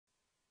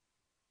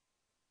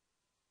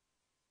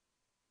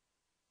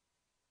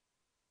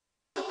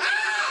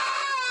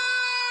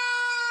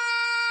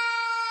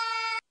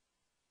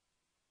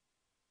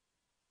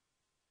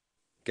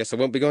Guess I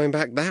won't be going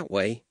back that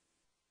way.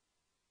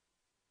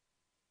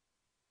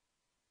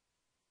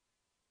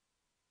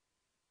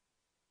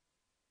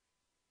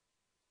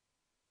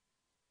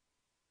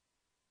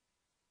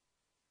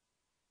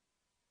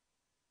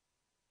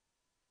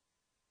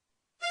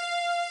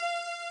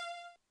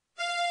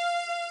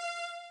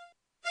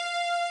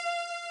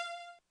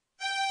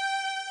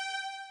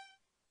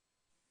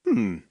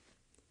 I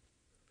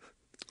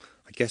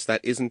guess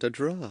that isn't a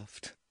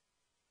draft.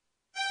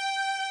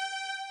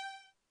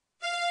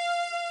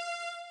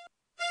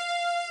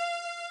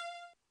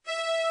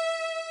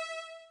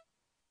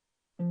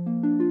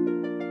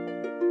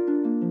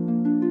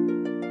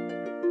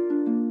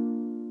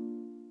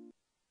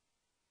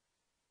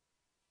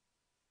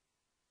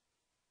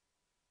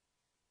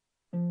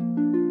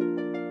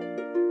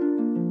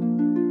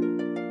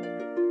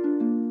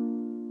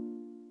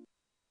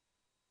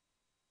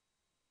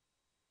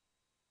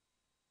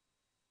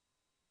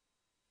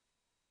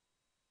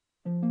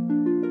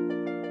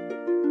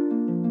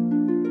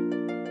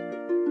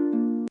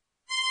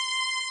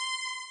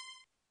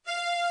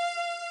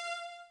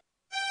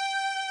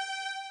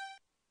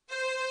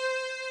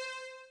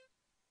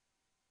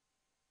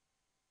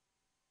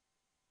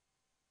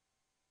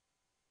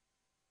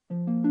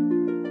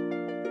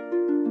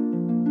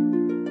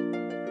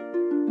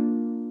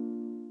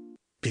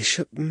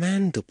 Bishop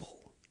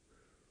Mandible.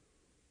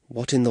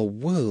 What in the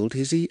world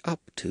is he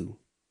up to?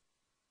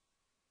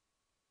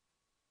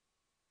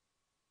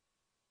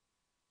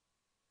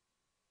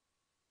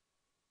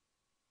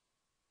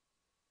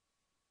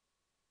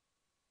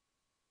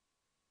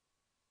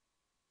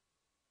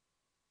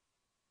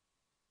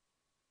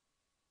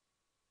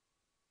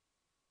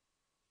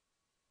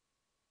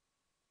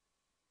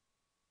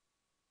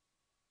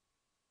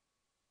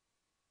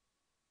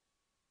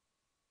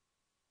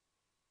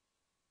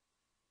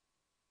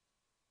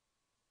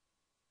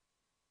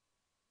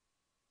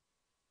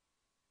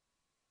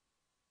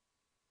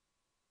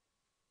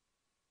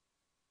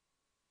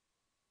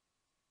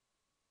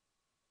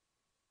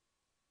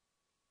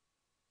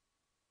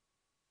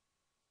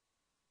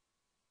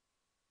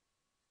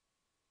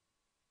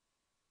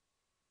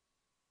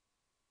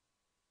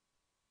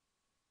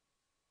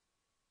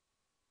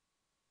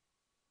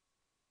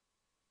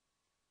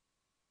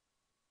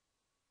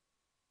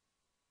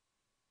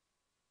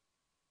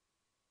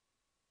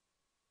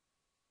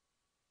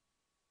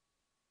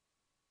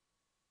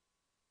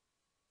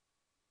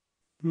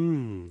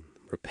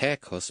 Repair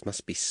costs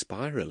must be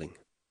spiralling.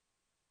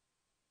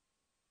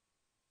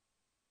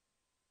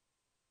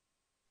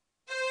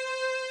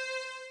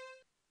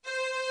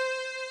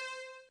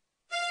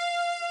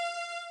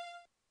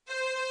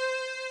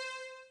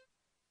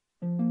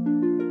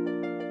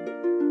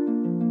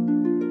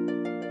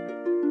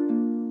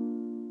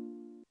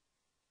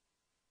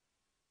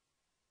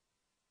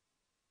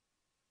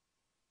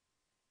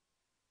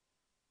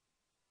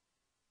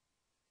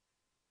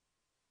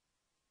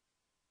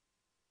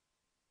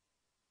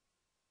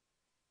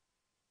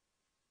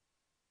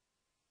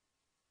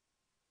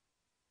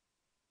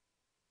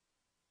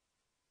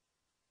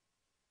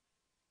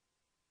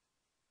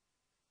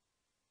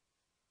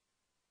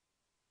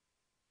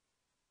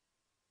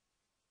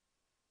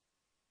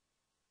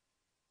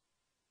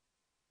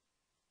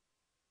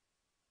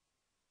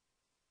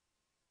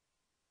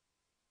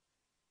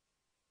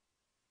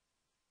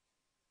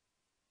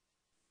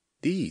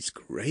 These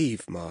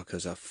grave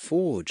markers are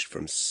forged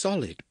from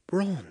solid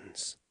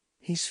bronze.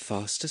 He's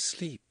fast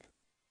asleep.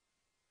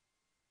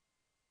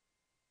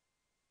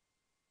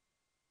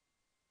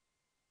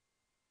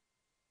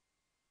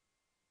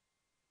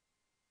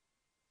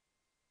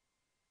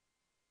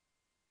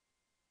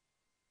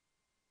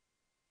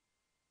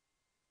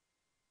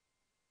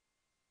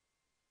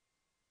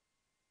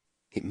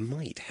 It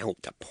might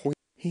help to point.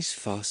 He's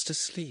fast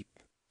asleep.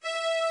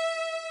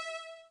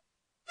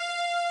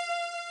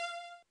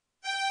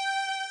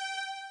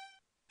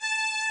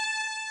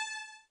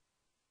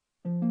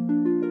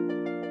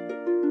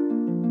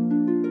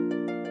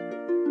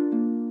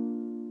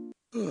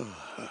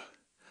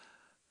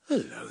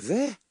 Hello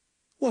there.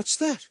 What's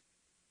that?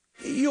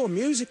 Your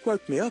music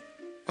woke me up.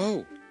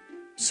 Oh,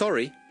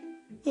 sorry.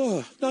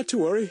 Oh, not to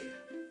worry.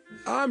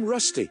 I'm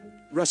Rusty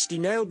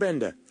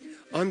Nailbender.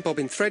 I'm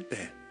Bobbin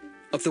Threadbare,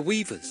 of the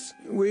Weavers.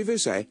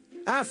 Weavers, eh?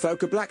 Our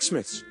folk are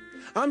blacksmiths.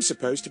 I'm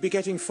supposed to be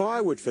getting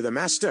firewood for the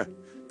master,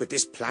 but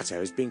this plateau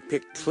has been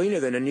picked cleaner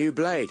than a new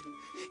blade.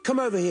 Come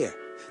over here.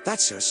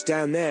 That's us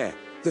down there.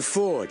 The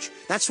forge.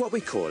 That's what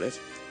we call it.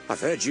 I've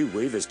heard you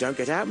weavers don't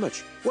get out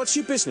much. What's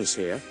your business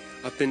here?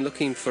 I've been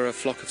looking for a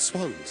flock of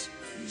swans.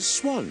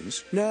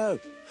 Swans? No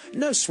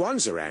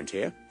swans around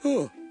here.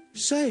 Oh,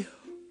 say,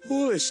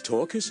 all this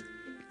talk has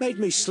made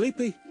me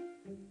sleepy.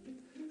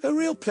 A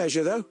real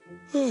pleasure, though.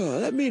 Oh,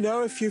 let me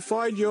know if you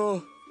find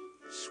your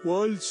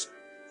swans.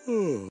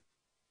 Oh.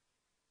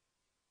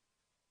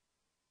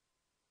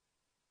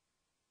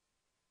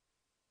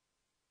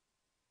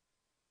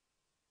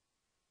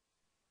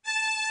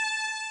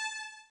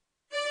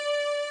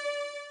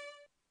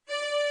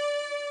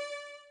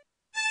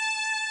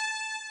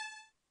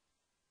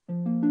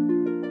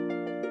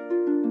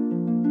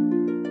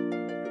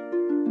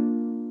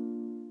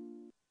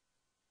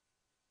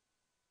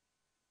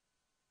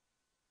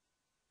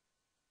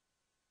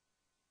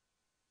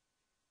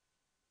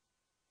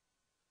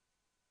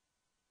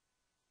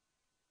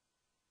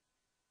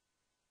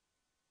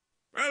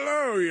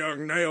 Hello,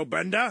 young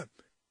nail-bender.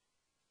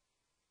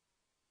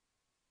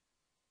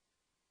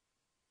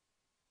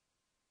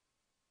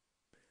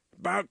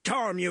 About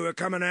time you were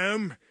coming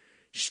home.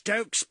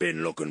 Stoke's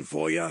been looking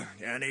for you,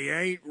 and he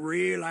ain't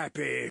real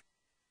happy.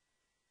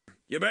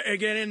 You better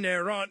get in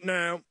there right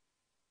now.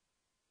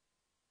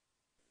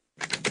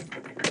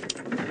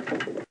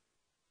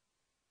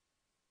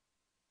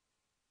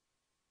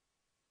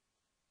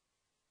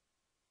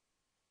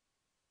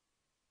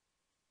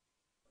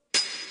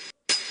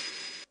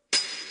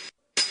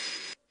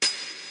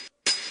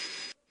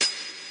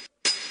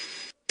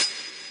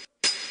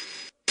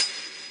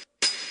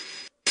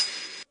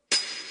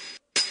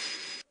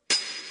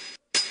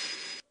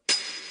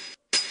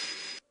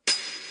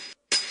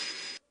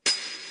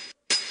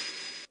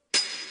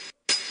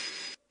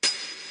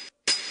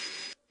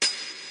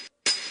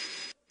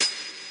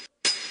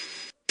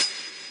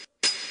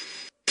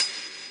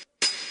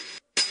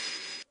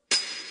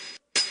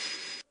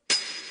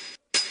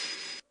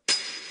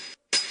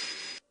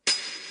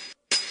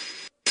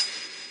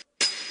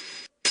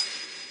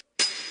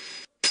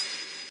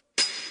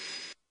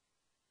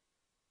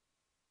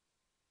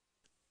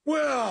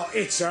 Well,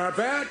 it's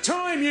about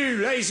time, you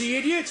lazy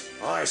idiot.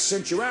 I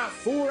sent you out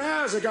 4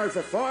 hours ago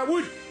for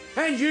firewood,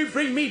 and you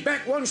bring me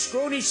back one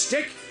scrawny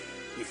stick.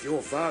 If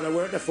your father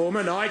weren't the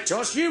foreman, I'd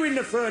toss you in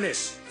the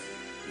furnace.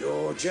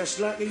 You're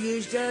just like the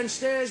youths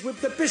downstairs with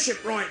the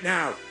bishop right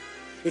now.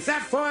 If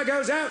that fire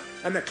goes out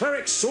and the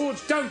cleric's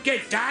swords don't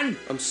get done...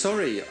 I'm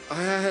sorry,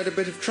 I had a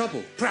bit of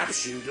trouble.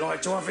 Perhaps you'd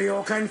like to offer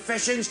your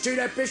confessions to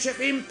the bishop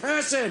in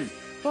person.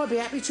 I'd be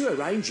happy to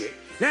arrange it.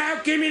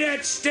 Now give me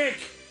that stick.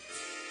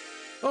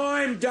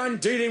 I'm done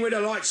dealing with the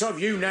likes of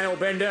you,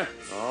 nail-bender.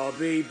 I'll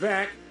be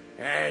back,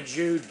 and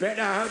you'd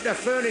better hope the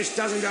furnace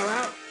doesn't go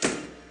out.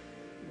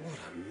 What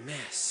a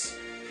mess.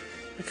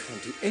 I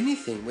can't do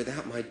anything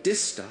without my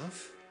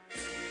distaff.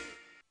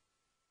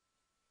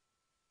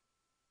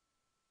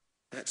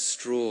 That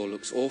straw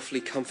looks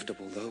awfully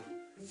comfortable, though.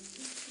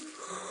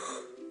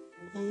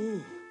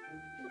 Oh,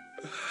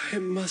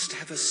 it must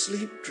have a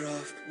sleep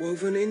draught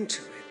woven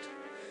into it.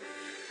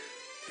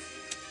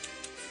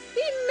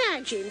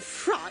 Imagine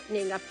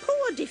frightening a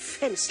poor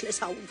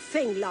defenceless old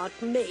thing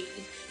like me.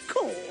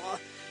 Caw.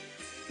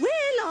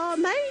 Well, I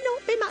may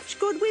not be much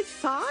good with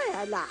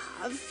fire,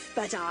 love,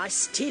 but I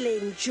still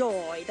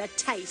enjoy the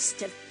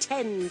taste of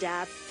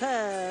tender,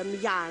 firm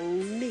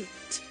young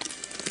meat.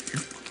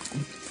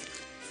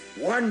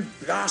 One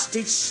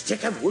blasted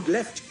stick of wood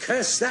left,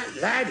 curse that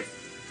lad.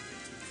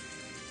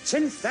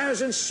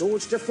 10,000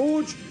 swords to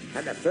forge,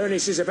 and the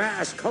furnace is about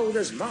as cold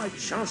as my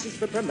chances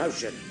for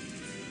promotion.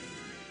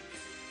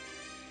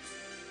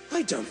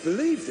 I don't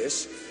believe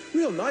this.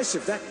 Real nice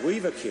of that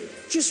Weaver kid.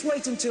 Just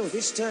wait until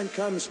his turn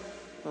comes.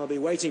 I'll be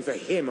waiting for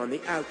him on the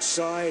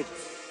outside.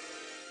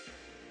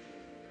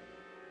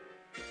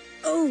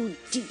 Oh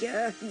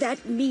dear,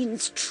 that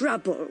means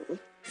trouble.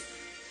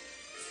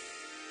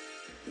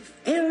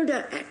 If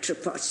Elder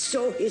Atropos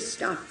saw his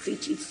staff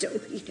treated so,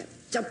 he'd have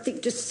something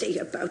to say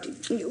about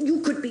it.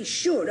 You could be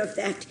sure of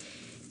that.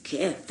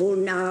 Careful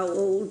now,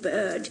 old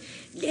bird.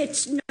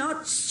 Let's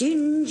not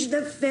singe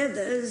the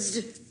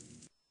feathers.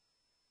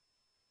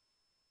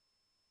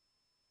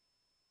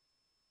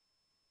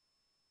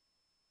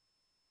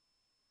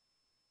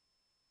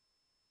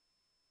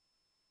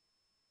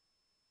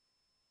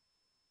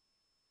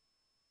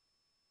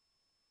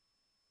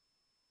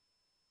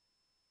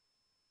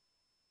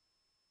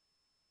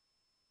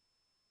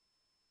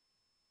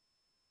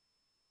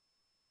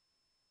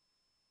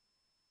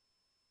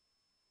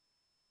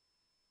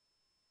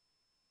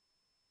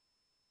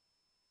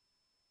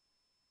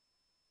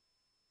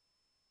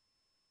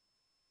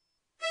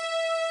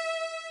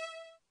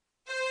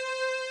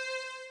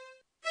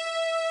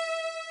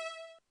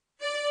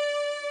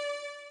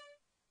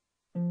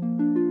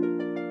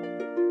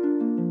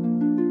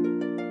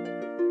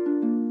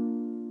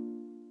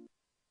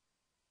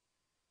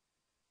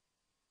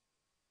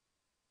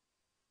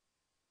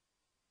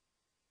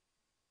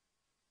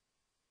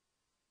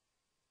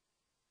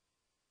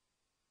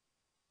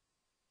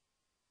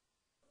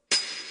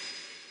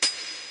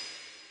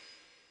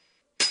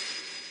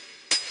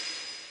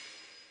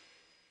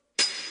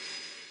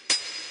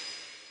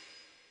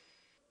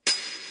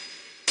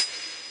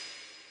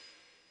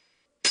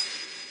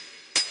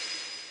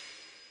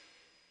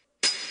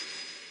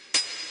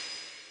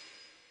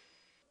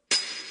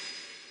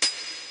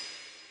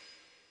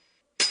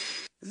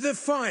 The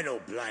final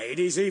blade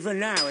is even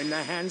now in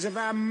the hands of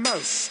our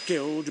most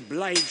skilled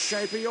blade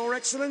shaper, Your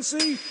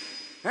Excellency.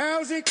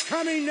 How's it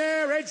coming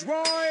there,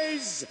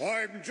 edgewise?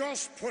 I'm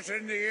just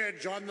putting the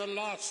edge on the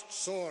last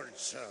sword,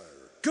 sir.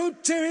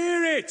 Good to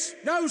hear it.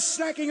 No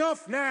slacking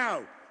off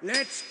now.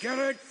 Let's get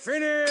it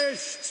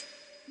finished.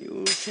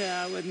 You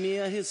share with me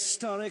a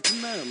historic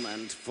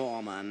moment,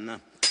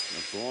 Foreman. The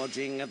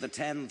forging of the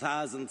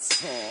 10,000th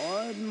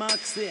sword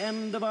marks the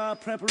end of our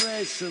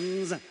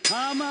preparations.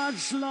 How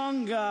much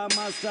longer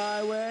must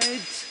I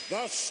wait?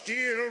 The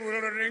steel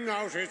will ring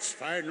out its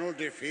final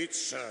defeat,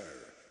 sir.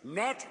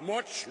 Not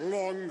much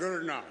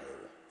longer now.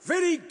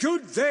 Very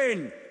good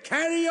then.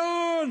 Carry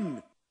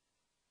on!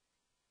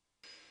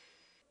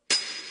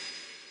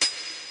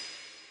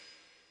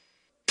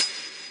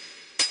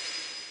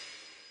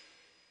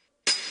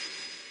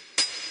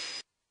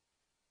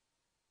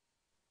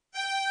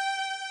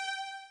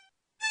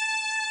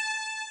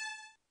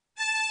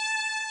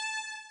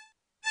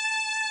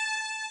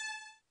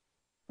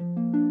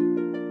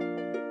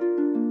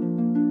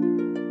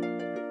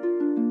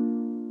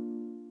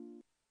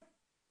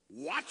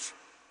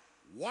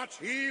 What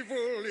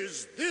evil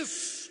is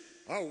this?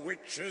 A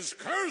witch's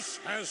curse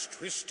has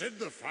twisted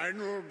the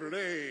final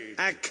blade.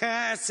 A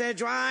curse,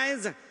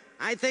 Edgewise?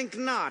 I think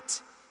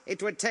not.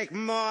 It would take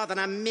more than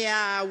a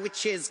mere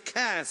witch's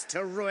curse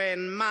to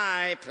ruin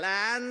my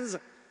plans.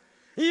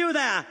 You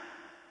there!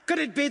 Could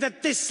it be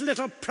that this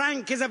little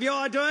prank is of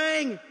your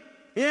doing?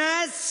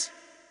 Yes?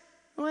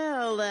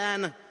 Well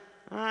then,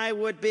 I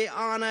would be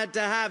honored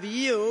to have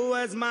you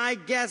as my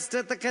guest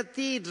at the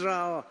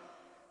cathedral.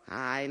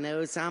 I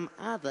know some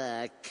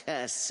other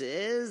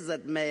curses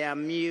that may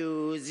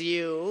amuse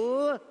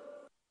you.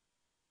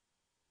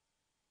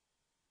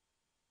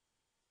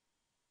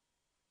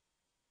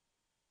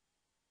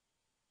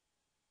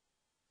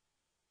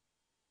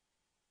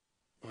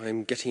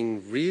 I'm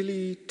getting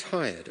really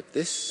tired of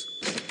this.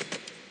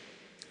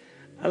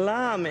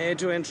 Allow me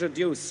to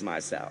introduce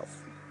myself.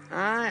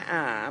 I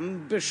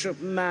am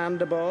Bishop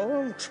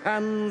Mandible,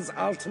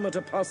 trans-ultimate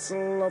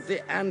apostle of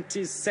the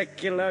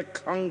anti-secular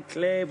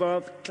conclave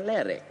of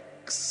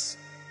clerics.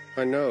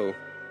 I know.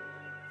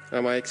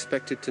 Am I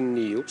expected to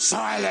kneel?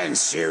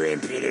 Silence, you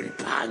impudent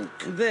punk!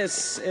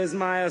 This is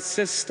my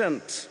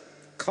assistant,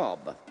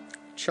 Cobb.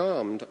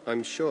 Charmed,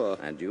 I'm sure.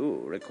 And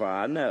you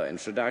require no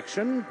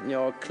introduction.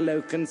 Your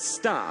cloak and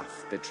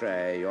staff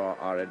betray your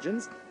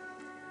origins.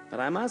 But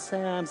I must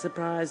say I'm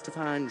surprised to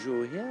find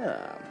you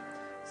here.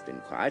 It's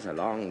been quite a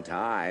long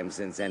time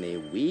since any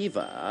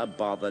weaver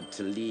bothered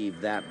to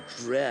leave that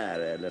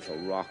dreary little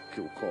rock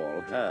you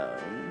call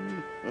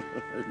home.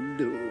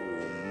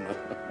 Loom.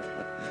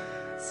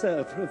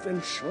 So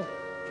provincial.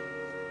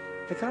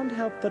 I can't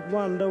help but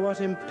wonder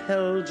what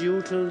impelled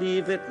you to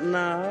leave it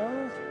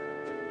now.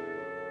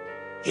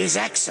 His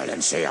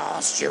Excellency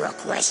asked you a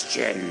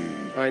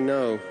question. I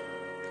know.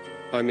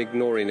 I'm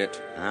ignoring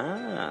it.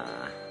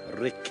 Ah,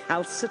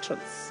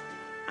 recalcitrance.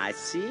 I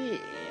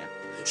see.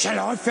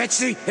 Shall I fetch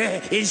the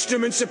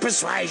instruments of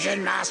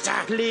persuasion, Master?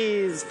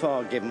 Please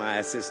forgive my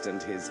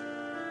assistant his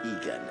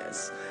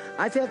eagerness.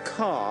 I fear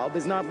Cobb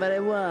is not very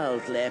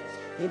worldly.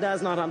 He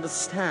does not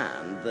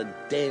understand the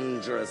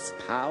dangerous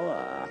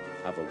power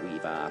of a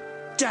weaver.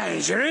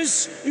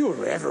 Dangerous? Your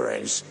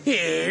Reverence,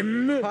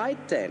 him?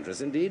 Quite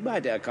dangerous indeed, my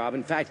dear Cobb.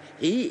 In fact,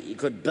 he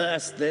could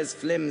burst this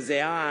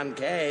flimsy iron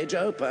cage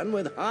open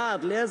with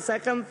hardly a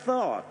second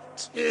thought.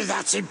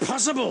 That's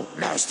impossible,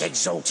 most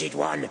exalted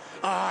one.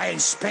 I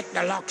inspect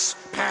the locks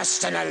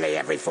personally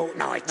every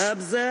fortnight.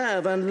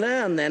 Observe and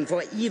learn, then,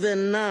 for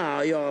even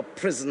now your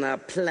prisoner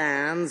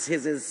plans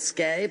his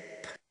escape.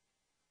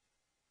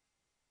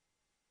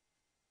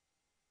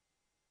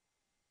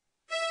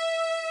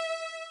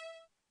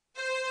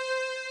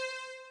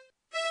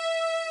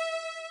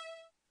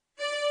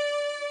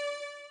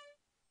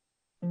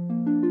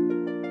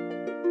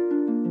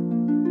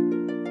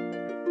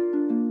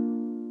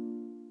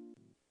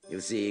 You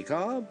see,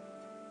 Cobb?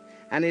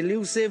 An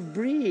elusive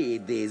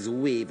breed, these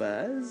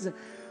weavers.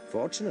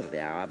 Fortunately,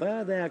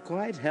 however, they're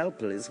quite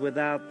helpless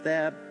without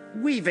their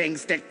weaving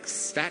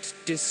sticks. That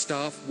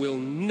distaff will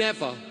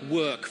never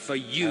work for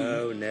you.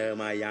 Oh, no,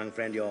 my young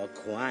friend, you're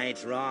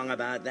quite wrong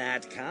about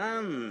that.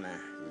 Come,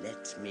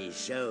 let me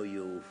show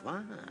you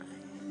why.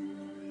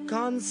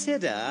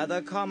 Consider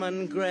the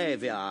common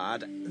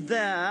graveyard.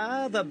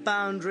 There, the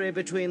boundary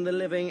between the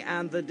living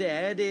and the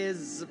dead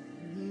is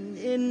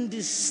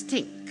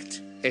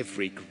indistinct.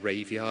 Every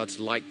graveyard's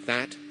like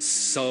that,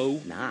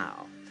 so?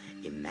 Now,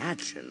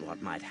 imagine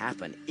what might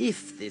happen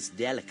if this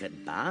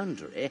delicate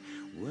boundary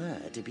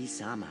were to be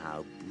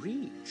somehow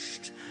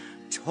breached.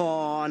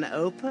 Torn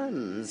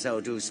open,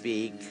 so to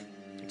speak.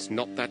 It's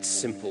not that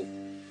simple.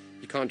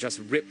 You can't just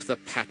rip the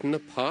pattern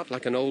apart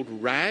like an old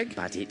rag.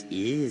 But it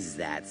is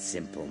that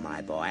simple,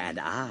 my boy, and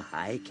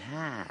I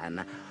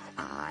can.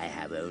 I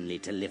have only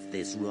to lift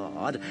this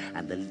rod,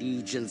 and the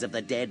legions of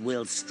the dead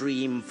will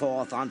stream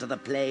forth onto the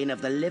plain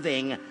of the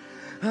living.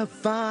 A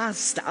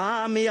vast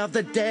army of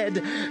the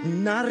dead,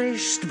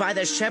 nourished by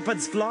the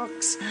shepherd's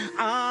flocks,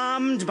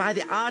 armed by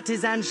the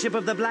artisanship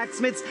of the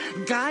blacksmiths,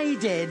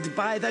 guided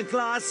by the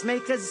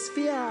glassmaker's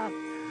spear.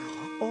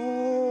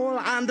 All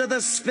under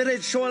the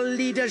spiritual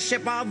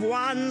leadership of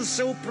one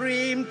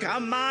supreme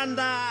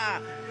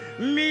commander,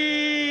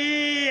 me!